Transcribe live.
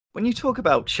When you talk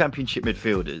about championship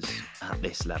midfielders at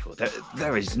this level,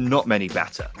 there is not many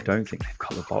better. I don't think they've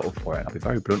got the bottle for it. I'll be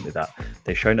very blunt with that.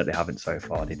 They've shown that they haven't so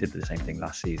far. They did the same thing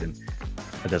last season.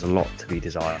 But there's a lot to be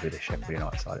desired with the Sheffield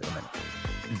United side at the minute.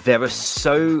 There are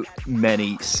so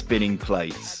many spinning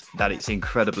plates that it's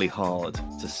incredibly hard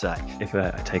to say. If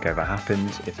a takeover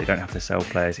happens, if they don't have to sell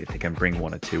players, if they can bring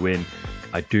one or two in,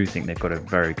 I do think they've got a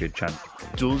very good chance.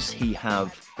 Does he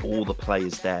have all the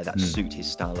players there that suit his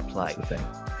style of play? That's the thing.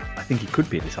 I think he could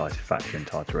be a decisive factor in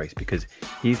title race because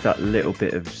he's that little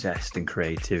bit of zest and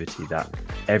creativity that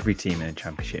every team in a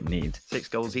championship needs. 6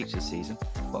 goals each this season.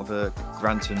 What have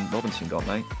Grant and Robinson got,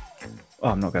 mate? Oh,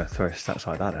 I'm not going to throw stats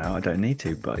like that out. I don't need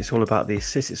to, but it's all about the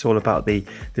assists. It's all about the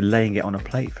laying it on a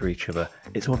plate for each other.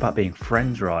 It's all about being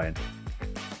friends, Ryan.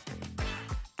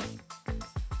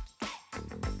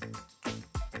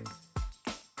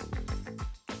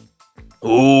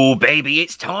 Oh, baby,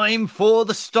 it's time for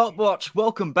the Stopwatch.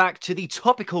 Welcome back to the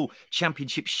topical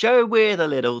championship show with a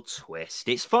little twist.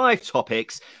 It's 5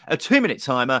 topics, a 2-minute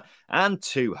timer, and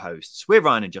 2 hosts. We're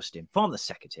Ryan and Justin from the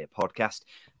Second Tier Podcast.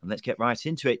 And let's get right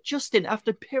into it. Justin,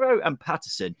 after Pirro and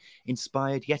Patterson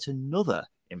inspired yet another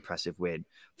impressive win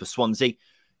for Swansea,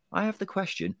 I have the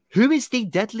question, who is the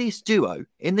deadliest duo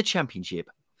in the championship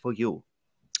for you?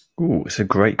 Ooh, it's a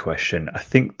great question. I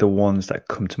think the ones that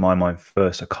come to my mind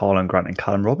first are Karlan Grant and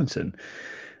Callum Robinson.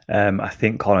 I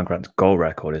think Karlan Grant's goal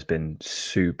record has been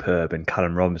superb, and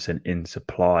Callum Robinson in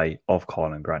supply of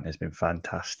Karlan Grant has been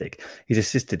fantastic. He's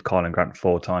assisted Karlan Grant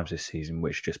 4 times this season,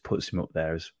 which just puts him up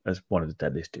there as one of the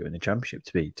deadliest duo in the championship,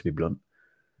 to be blunt.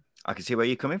 I can see where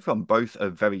you're coming from. Both are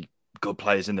very good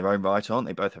players in their own right, aren't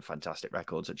they? Both have fantastic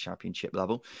records at championship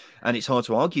level. And it's hard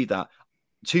to argue that.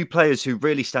 2 players who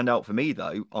really stand out for me,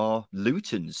 though, are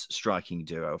Luton's striking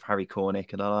duo of Harry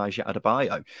Cornick and Elijah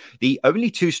Adebayo. The only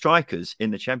 2 strikers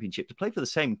in the championship to play for the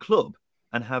same club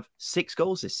and have 6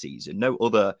 goals this season. No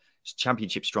other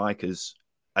championship strikers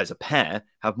as a pair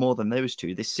have more than those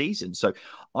 2 this season. So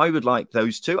I would like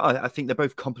those 2. I think they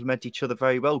both complement each other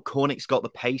very well. Cornick's got the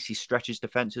pace. He stretches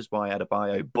defenders, while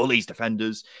Adebayo bullies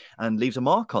defenders and leaves a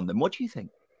mark on them. What do you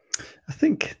think? I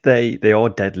think they are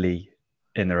deadly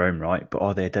in their own right, but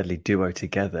are they a deadly duo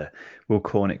together? Will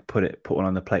Cornick put one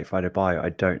on the plate for Adebayo? I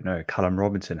don't know. Callum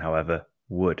Robinson, however,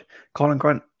 would. Karlan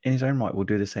Grant, in his own right, will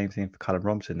do the same thing for Callum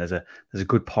Robinson. There's a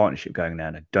good partnership going there,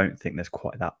 and I don't think there's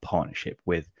quite that partnership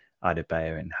with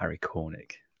Adebayo and Harry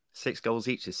Cornick. 6 goals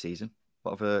each this season.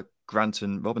 What have Grant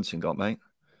and Robinson got, mate?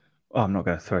 Oh, I'm not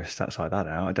going to throw stats like that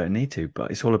out. I don't need to,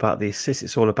 but it's all about the assists.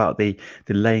 It's all about the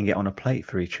laying it on a plate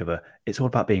for each other. It's all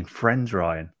about being friends,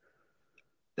 Ryan.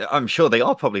 I'm sure they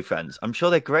are probably friends. I'm sure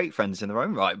they're great friends in their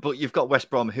own right. But you've got West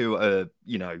Brom who are,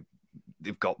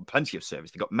 they've got plenty of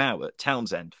service. They've got Mowat,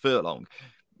 Townsend, Furlong.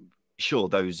 Sure,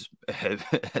 that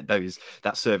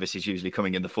service is usually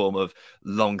coming in the form of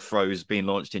long throws being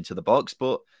launched into the box.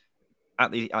 But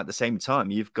at the same time,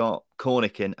 you've got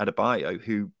Cornick and Adebayo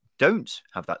who don't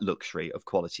have that luxury of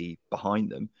quality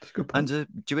behind them and are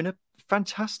doing a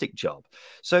fantastic job.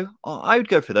 So I would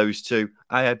go for those 2.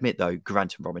 I admit, though,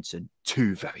 Grant and Robinson,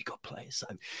 2 very good players. So,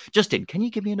 Justin, can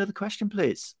you give me another question,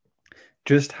 please?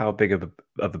 Just how big of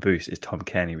a boost is Tom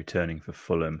Cairney returning for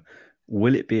Fulham?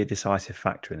 Will it be a decisive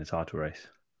factor in the title race?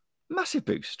 Massive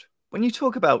boost. When you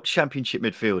talk about championship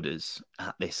midfielders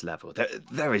at this level,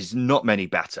 there is not many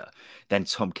better than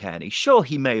Tom Cairney. Sure,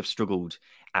 he may have struggled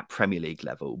at Premier League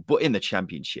level, but in the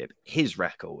championship, his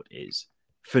record is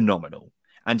phenomenal.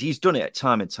 And he's done it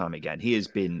time and time again. He has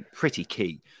been pretty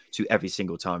key to every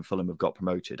single time Fulham have got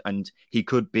promoted. And he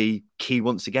could be key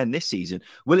once again this season.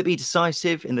 Will it be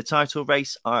decisive in the title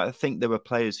race? I think there are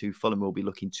players who Fulham will be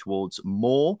looking towards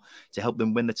more to help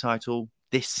them win the title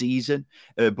this season.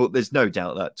 But there's no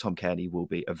doubt that Tom Cairney will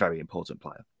be a very important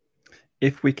player.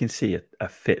 If we can see a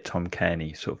fit Tom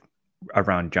Cairney sort of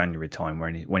around January time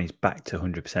when he's back to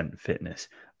 100% fitness,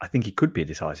 I think he could be a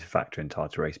decisive factor in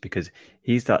title race because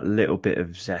he's that little bit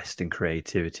of zest and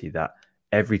creativity that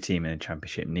every team in a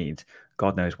championship needs.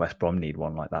 God knows West Brom need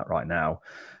one like that right now.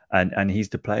 And he's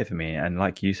the player for me. And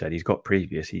like you said, he's got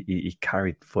previous. He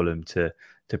carried Fulham to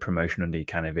promotion under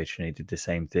Ivanovic, and he did the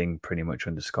same thing pretty much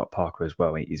under Scott Parker as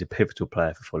well. He's a pivotal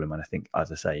player for Fulham, and I think,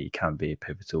 as I say, he can be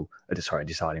a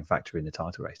deciding factor in the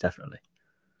title race, definitely.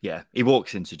 Yeah, he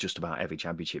walks into just about every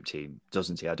championship team,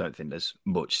 doesn't he? I don't think there's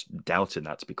much doubt in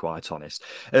that, to be quite honest.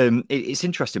 It's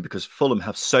interesting because Fulham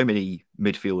have so many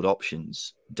midfield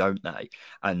options, don't they?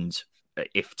 And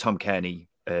if Tom Cairney,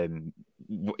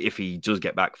 if he does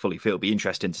get back fully fit, it'll be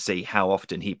interesting to see how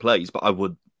often he plays. But I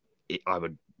would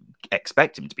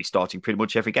expect him to be starting pretty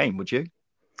much every game, would you?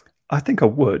 I think I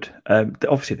would.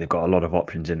 Obviously, they've got a lot of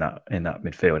options in that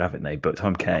midfield, haven't they? But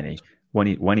Tom Cairney,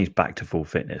 when he's back to full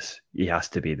fitness, he has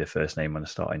to be the first name in the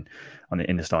starting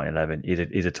 11.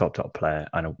 He's a top player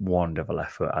and a wonderful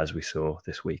effort, as we saw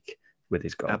this week with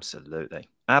his goal.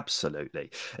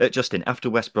 Absolutely. Justin, after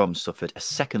West Brom suffered a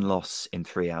second loss in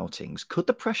 3 outings, could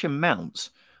the pressure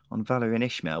mount on Valérien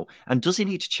Ismael? And does he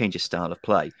need to change his style of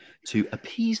play to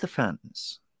appease the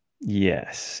fans?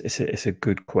 Yes, it's a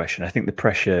good question. I think the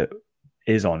pressure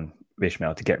is on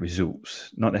Ismael to get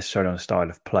results, not necessarily on a style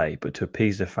of play, but to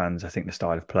appease the fans. I think the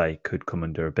style of play could come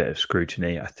under a bit of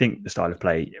scrutiny. I think the style of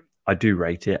play, I do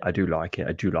rate it. I do like it.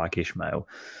 I do like Ismael.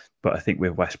 But I think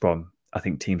with West Brom, I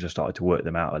think teams have started to work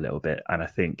them out a little bit. And I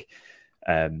think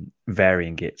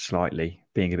varying it slightly,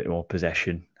 being a bit more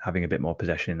possession, having a bit more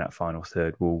possession in that final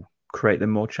third will create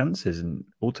them more chances and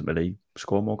ultimately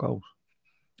score more goals.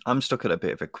 I'm stuck at a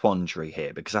bit of a quandary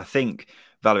here because I think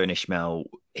Valérien Ismael,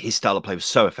 his style of play was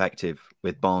so effective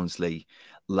with Barnsley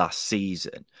last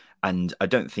season. And I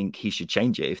don't think he should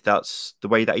change it if that's the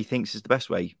way that he thinks is the best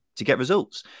way to get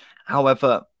results.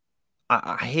 However,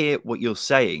 I hear what you're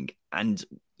saying, and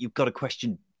you've got to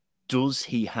question, does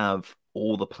he have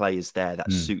all the players there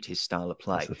that suit his style of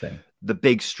play? That's the thing. The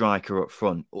big striker up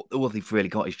front, all they've really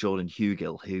got is Jordan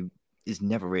Hugill, who has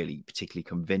never really particularly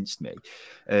convinced me.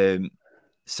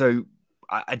 So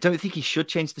I don't think he should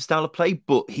change the style of play,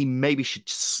 but he maybe should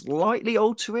slightly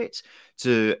alter it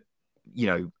to,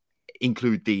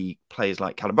 include the players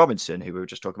like Callum Robinson, who we were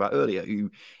just talking about earlier, who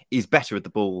is better at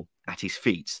the ball at his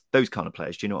feet. Those kind of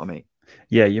players. Do you know what I mean?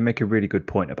 Yeah, you make a really good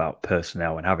point about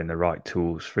personnel and having the right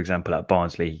tools. For example, at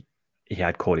Barnsley, he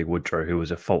had Cauley Woodrow, who was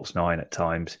a false 9 at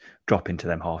times, drop into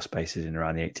them half spaces in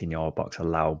around the 18-yard box,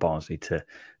 allow Barnsley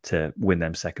to win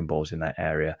them second balls in that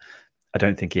area. I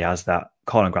don't think he has that.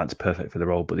 Colin Grant's perfect for the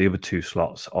role, but the other 2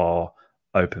 slots are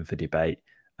open for debate.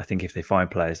 I think if they find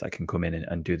players that can come in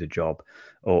and do the job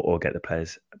or get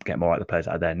more out of the players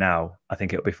out there now, I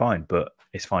think it'll be fine. But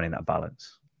it's finding that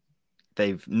balance.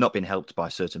 They've not been helped by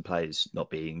certain players not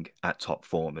being at top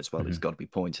form as well. It's got to be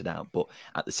pointed out. But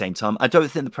at the same time, I don't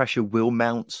think the pressure will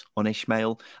mount on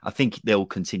Ismael. I think they'll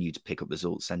continue to pick up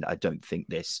results, and I don't think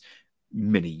this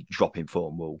mini drop in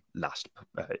form will last,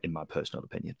 in my personal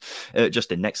opinion.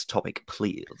 Justin, next topic,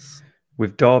 please.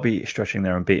 With Derby stretching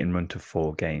their unbeaten run to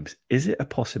 4 games, is it a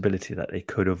possibility that they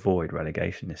could avoid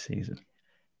relegation this season?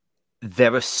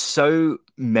 There are so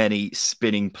many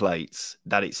spinning plates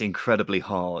that it's incredibly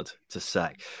hard to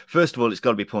say. First of all, it's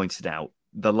got to be pointed out,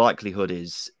 the likelihood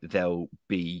is there'll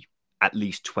be at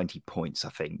least 20 points, I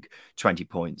think. 20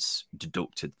 points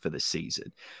deducted for the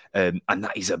season. And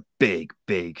that is a big,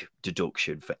 big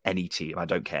deduction for any team. I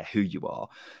don't care who you are.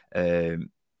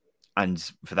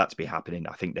 And for that to be happening,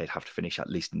 I think they'd have to finish at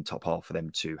least in the top half for them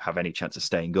to have any chance of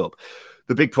staying up.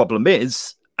 The big problem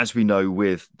is, as we know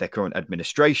with their current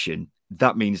administration,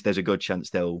 that means there's a good chance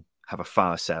they'll have a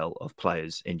fire sale of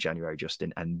players in January,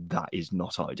 Justin, and that is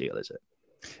not ideal, is it?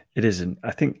 It isn't.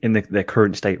 I think in their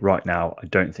current state right now, I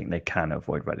don't think they can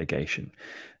avoid relegation.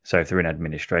 So if they're in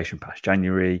administration past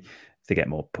January, if they get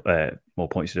more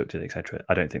points deducted, etc.,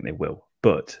 I don't think they will.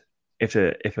 But if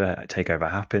a takeover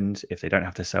happens, if they don't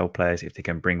have to sell players, if they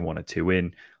can bring 1 or 2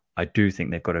 in, I do think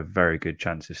they've got a very good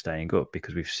chance of staying up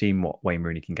because we've seen what Wayne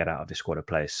Rooney can get out of this squad of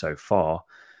players so far.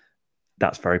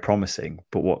 That's very promising.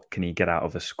 But what can he get out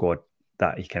of a squad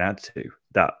that he can add to?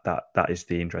 That is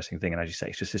the interesting thing. And as you say,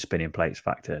 it's just a spinning plates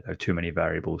factor. There are too many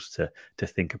variables to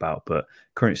think about. But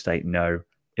current state, no.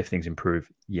 If things improve,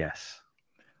 yes.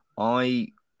 I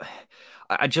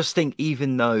just think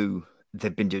even though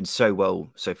they've been doing so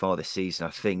well so far this season,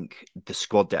 I think the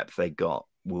squad depth they got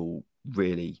will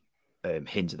really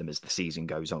hinder them as the season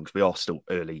goes on, because we are still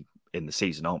early in the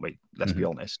season, aren't we? Let's be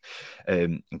honest.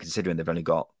 And considering they've only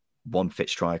got 1 fit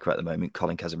striker at the moment,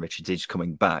 Colin Kazan-Richards is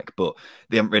coming back, but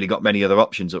they haven't really got many other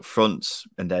options up front.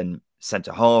 And then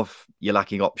centre half, you're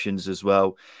lacking options as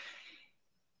well.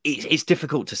 It's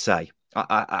difficult to say.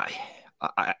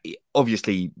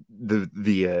 Obviously,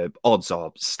 the odds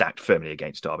are stacked firmly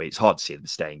against Derby. It's hard to see them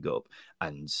staying up,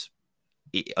 and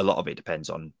a lot of it depends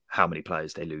on how many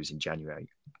players they lose in January.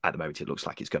 At the moment, it looks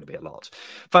like it's going to be a lot.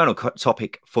 Final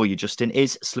topic for you, Justin,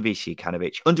 is Slavisa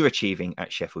Jokanovic underachieving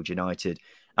at Sheffield United.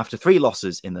 After 3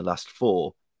 losses in the last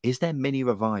 4, is their mini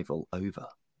revival over?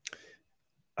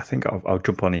 I think I'll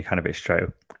jump on Jokanovic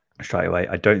straight away.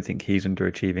 I don't think he's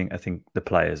underachieving. I think the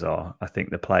players are. I think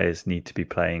the players need to be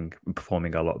playing and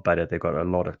performing a lot better. They've got a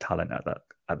lot of talent at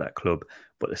that club,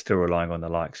 but they're still relying on the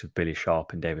likes of Billy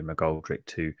Sharp and David McGoldrick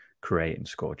to create and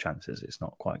score chances. It's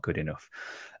not quite good enough.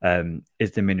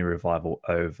 Is the mini revival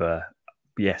over?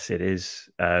 yes, it is.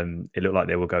 It looked like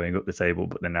they were going up the table,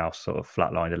 but they're now sort of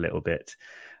flatlined a little bit.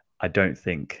 I don't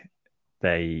think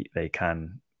they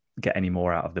can get any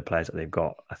more out of the players that they've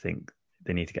got. I think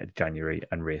they need to get to January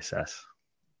and reassess.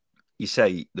 You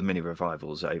say the mini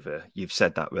revival's over. You've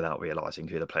said that without realising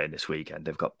who they're playing this weekend.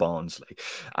 They've got Barnsley.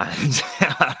 And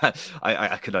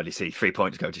I could only see 3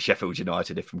 points go to Sheffield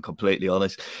United, if I'm completely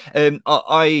honest.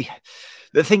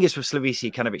 The thing is with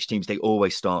Slavisa Kanovic teams, they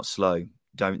always start slow,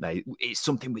 don't they? It's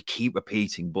something we keep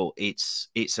repeating, but it's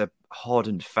a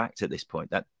hardened fact at this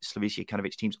point that Slavisa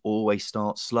Kanovic teams always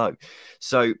start slow.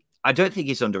 So I don't think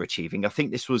he's underachieving. I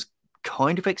think this was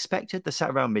kind of expected. They're sat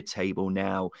around mid-table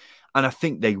now, and I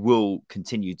think they will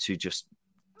continue to just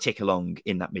tick along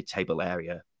in that mid-table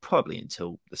area probably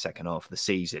until the second half of the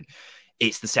season.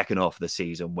 It's the second half of the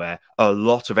season where a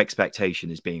lot of expectation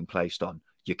is being placed on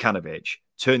Jokanovic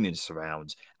turning this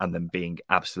around and then being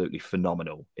absolutely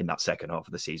phenomenal in that second half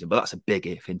of the season. But that's a big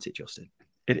if, isn't it, Justin?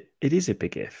 It is a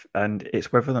big if, and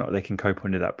it's whether or not they can cope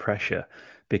under that pressure,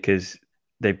 because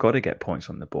they've got to get points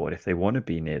on the board. If they want to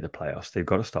be near the playoffs, they've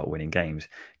got to start winning games.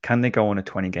 Can they go on a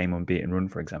 20-game unbeaten run,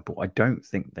 for example? I don't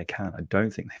think they can. I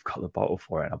don't think they've got the bottle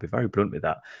for it. And I'll be very blunt with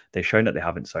that. They've shown that they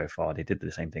haven't so far. They did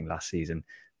the same thing last season.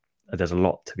 There's a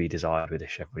lot to be desired with the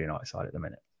Sheffield United side at the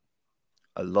minute.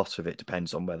 A lot of it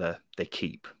depends on whether they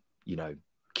keep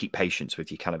patience with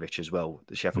Jokanovic as well,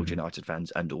 the Sheffield United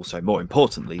fans, and also, more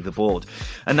importantly, the board.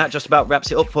 And that just about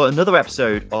wraps it up for another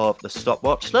episode of The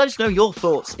Stopwatch. Let us know your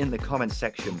thoughts in the comments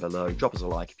section below. Drop us a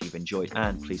like if you've enjoyed,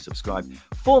 and please subscribe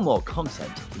for more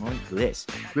content like this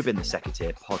within the Second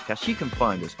Tier Podcast. You can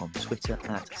find us on Twitter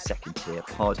at Second Tier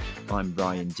Pod. I'm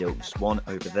Ryan Dilks1.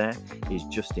 Over there is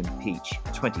Justin Peach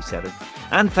 27.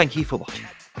 And thank you for watching.